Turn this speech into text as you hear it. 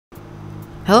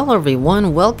Hello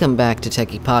everyone, welcome back to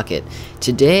Techie Pocket.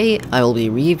 Today I will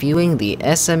be reviewing the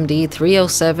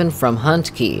SMD307 from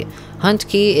Huntkey.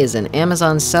 Huntkey is an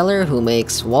Amazon seller who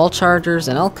makes wall chargers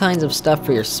and all kinds of stuff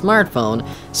for your smartphone,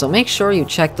 so make sure you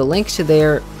check the link to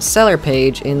their seller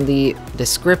page in the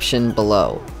description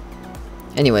below.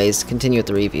 Anyways, continue with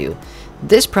the review.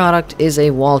 This product is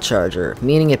a wall charger,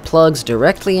 meaning it plugs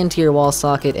directly into your wall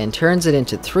socket and turns it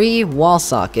into 3 wall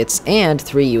sockets and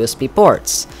 3 USB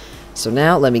ports. So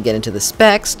now let me get into the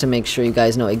specs to make sure you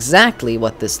guys know exactly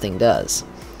what this thing does.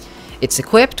 It's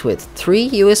equipped with 3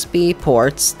 USB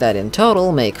ports that in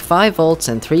total make 5 volts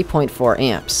and 3.4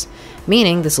 amps,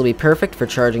 meaning this will be perfect for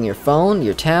charging your phone,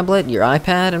 your tablet, your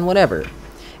iPad, and whatever.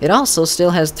 It also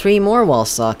still has 3 more wall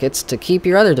sockets to keep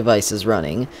your other devices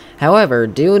running. However,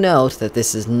 do note that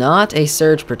this is not a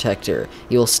surge protector.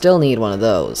 You will still need one of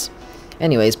those.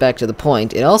 Anyways, back to the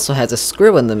point, it also has a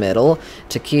screw in the middle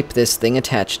to keep this thing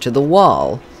attached to the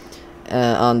wall.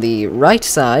 On the right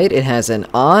side, it has an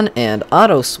on and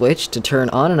auto switch to turn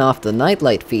on and off the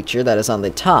nightlight feature that is on the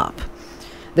top.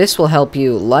 This will help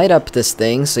you light up this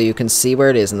thing so you can see where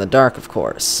it is in the dark, of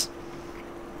course.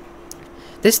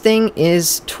 This thing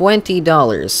is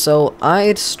 $20, so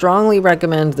I'd strongly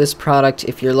recommend this product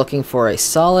if you're looking for a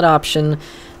solid option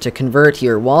to convert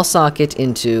your wall socket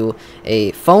into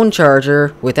a phone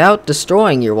charger without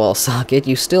destroying your wall socket.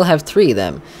 You still have 3 of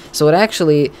them. So it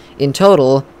actually, in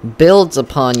total, builds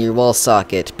upon your wall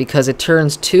socket because it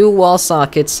turns 2 wall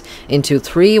sockets into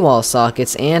 3 wall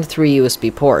sockets and 3 USB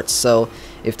ports. So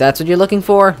if that's what you're looking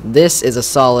for, this is a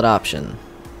solid option.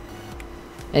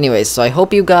 Anyways, so I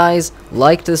hope you guys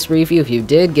liked this review. If you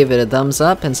did, give it a thumbs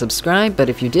up and subscribe, but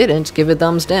if you didn't, give it a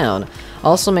thumbs down.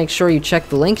 Also, make sure you check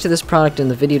the link to this product in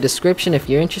the video description if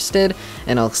you're interested,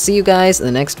 and I'll see you guys in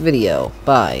the next video.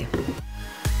 Bye.